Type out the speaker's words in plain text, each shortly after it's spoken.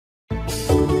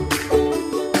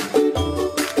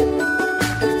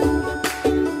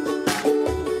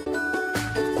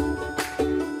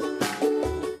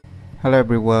Hello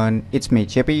everyone, it's me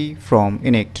JP from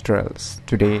UniqueTutorials.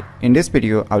 Today in this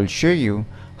video I will show you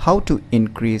how to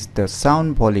increase the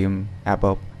sound volume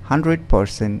above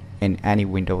 100% in any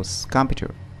Windows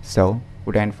computer. So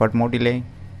without further more delay,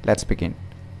 let's begin.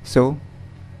 So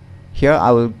here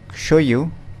I will show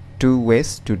you two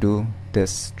ways to do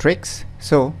this tricks.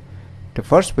 So the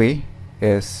first way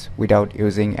is without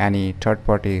using any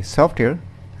third-party software,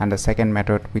 and the second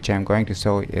method which I am going to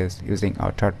show is using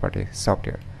our third-party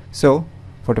software. So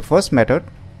for the first method,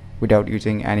 without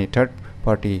using any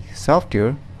third-party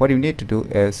software, what you need to do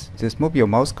is just move your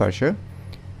mouse cursor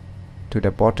to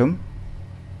the bottom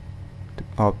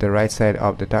of the right side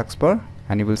of the taskbar,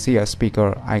 and you will see a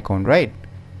speaker icon, right?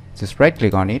 Just right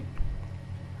click on it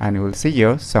and you will see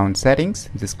your sound settings.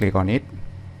 Just click on it.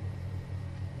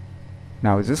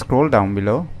 Now just scroll down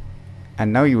below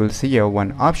and now you will see here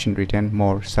one option written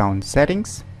more sound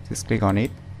settings. Just click on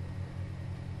it,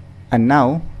 and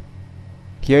now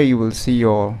here you will see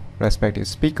your respective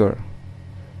speaker.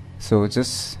 So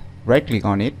just right click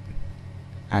on it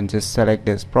and just select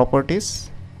this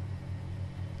properties,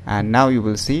 and now you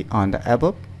will see on the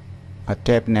above a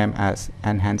tab name as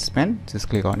enhancement. Just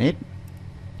click on it.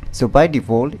 So by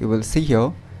default you will see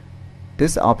here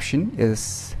this option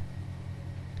is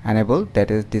enabled, that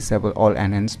is disable all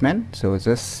enhancement. So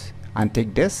just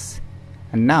untick this,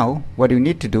 and now what you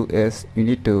need to do is you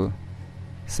need to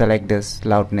select this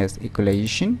loudness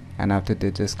equalization, and after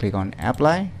that just click on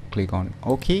apply, click on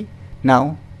OK.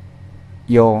 Now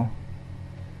your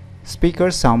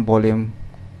speaker sound volume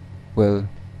will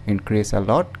increase a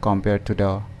lot compared to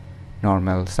the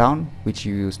normal sound which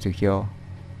you used to hear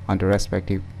on the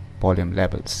respective volume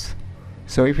levels.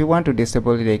 So if you want to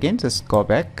disable it again, just go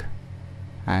back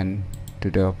and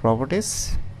to the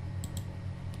properties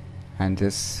and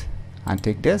just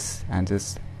untick this and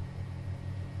just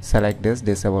select this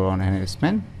disable on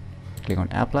enhancement, click on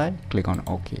apply, click on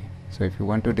OK. So if you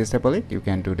want to disable it, you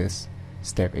can do this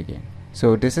step again.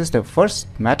 So this is the first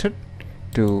method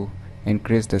to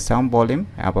increase the sound volume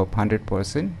above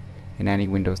 100% in any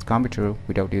Windows computer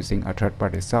without using a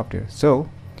third-party software. So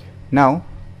now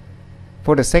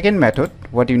for the second method,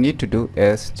 what you need to do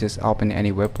is just open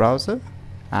any web browser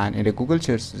and in the Google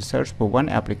search for one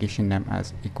application named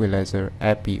as Equalizer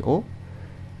APO,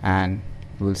 and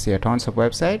you will see a tons of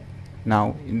website.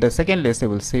 Now in the second list I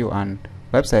will see you on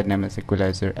website name is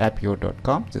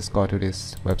equalizerapo.com. Just go to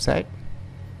this website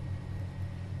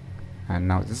and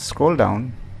now just scroll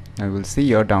down and you will see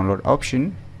your download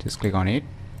option. Just click on it,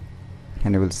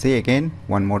 and you will see again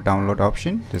one more download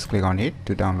option. Just click on it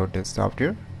to download this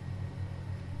software.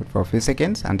 Wait for a few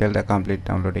seconds until the complete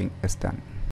downloading is done.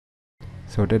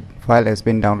 So the file has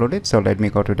been downloaded, so let me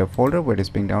go to the folder where it is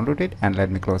being downloaded and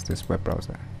let me close this web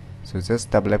browser. So just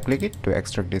double click it to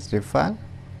extract this zip file.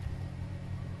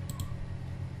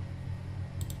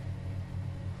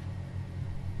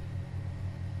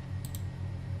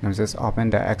 Now just open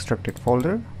the extracted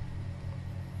folder,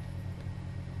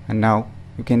 and now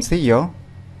you can see here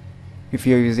if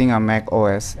you're using a Mac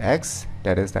OS X,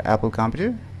 that is the Apple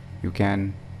computer, you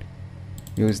can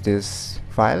use this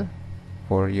file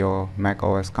for your Mac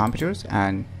OS computers,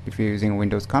 and if you're using a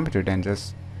Windows computer then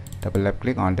just double left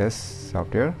click on this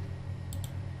software.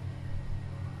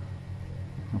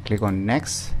 Click on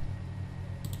next,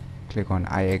 click on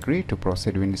I agree to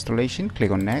proceed with installation,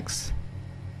 click on next,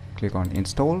 click on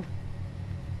install.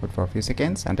 Wait for a few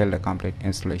seconds until the complete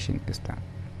installation is done.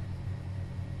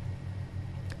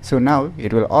 So now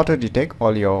it will auto detect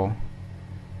all your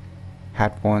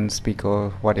headphones, speaker,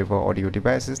 whatever audio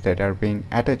devices that are being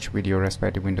attached with your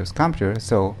respective Windows computer.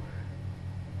 So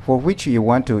for which you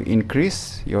want to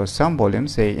increase your sound volume,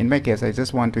 say in my case I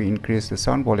just want to increase the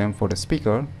sound volume for the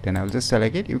speaker, then I'll just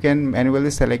select it. You can manually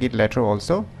select it later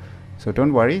also, so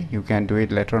don't worry, you can do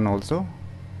it later on also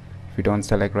if you don't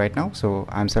select right now. So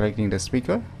I'm selecting the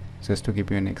speaker just to give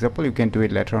you an example. You can do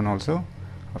it later on also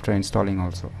after installing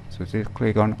also. So just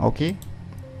click on OK,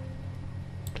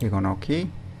 click on OK.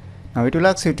 Now it will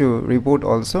ask you to reboot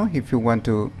also if you want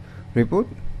to reboot,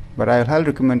 but I highly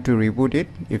recommend to reboot it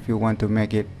if you want to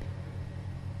make it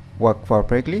work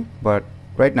perfectly. But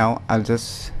right now I'll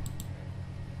just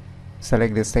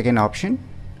select the second option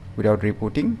without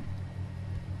rebooting,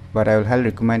 but I will highly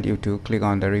recommend you to click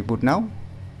on the reboot now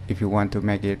if you want to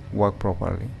make it work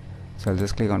properly. So I'll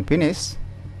just click on finish,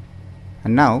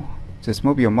 and now just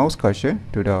move your mouse cursor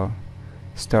to the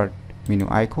start menu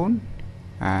icon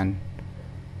and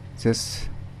just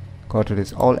go to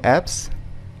this all apps.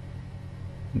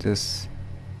 Just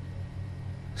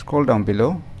scroll down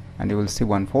below and you will see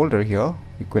one folder here,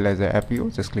 Equalizer APO.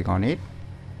 Just click on it,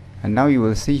 and now you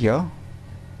will see here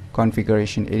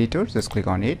configuration editor. Just click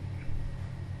on it,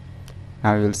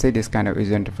 Now you will see this kind of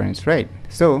user interference, right?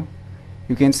 So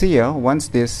you can see here, once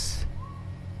this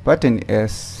button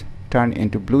is turned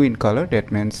into blue in color,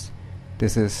 that means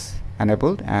this is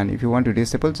enabled, and if you want to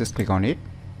disable, just click on it.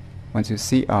 Once you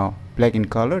see a black in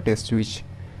color, the switch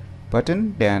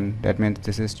button, then that means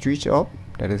this is switch off,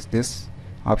 that is this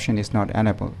option is not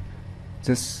enabled.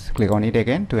 Just click on it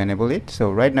again to enable it.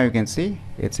 So right now you can see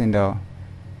it's in the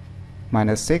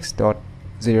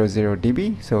 -6.00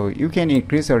 dB. So you can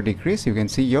increase or decrease. You can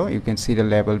see here, you can see the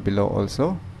level below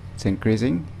also, it's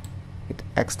increasing, it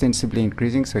extensively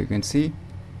increasing. So you can see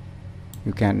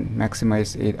you can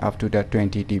maximize it up to the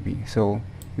 20 dB. So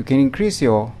you can increase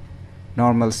your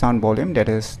normal sound volume, that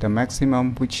is the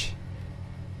maximum which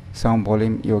sound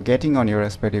volume you're getting on your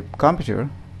respective computer.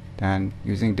 Then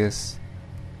using this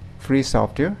free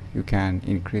software, you can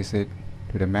increase it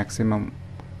to the maximum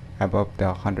above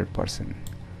the 100%.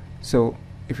 So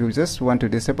if you just want to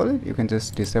disable it, you can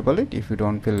just disable it if you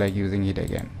don't feel like using it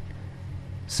again.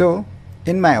 So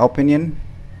in my opinion,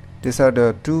 these are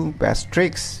the two best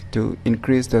tricks to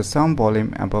increase the sound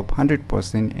volume above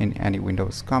 100% in any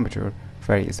Windows computer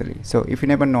very easily. So if you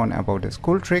never known about these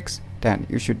cool tricks, then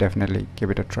you should definitely give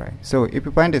it a try. So if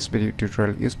you find this video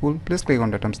tutorial useful, please click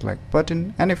on the thumbs like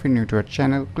button, and if you're new to our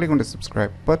channel, click on the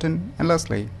subscribe button, and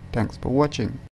lastly, thanks for watching.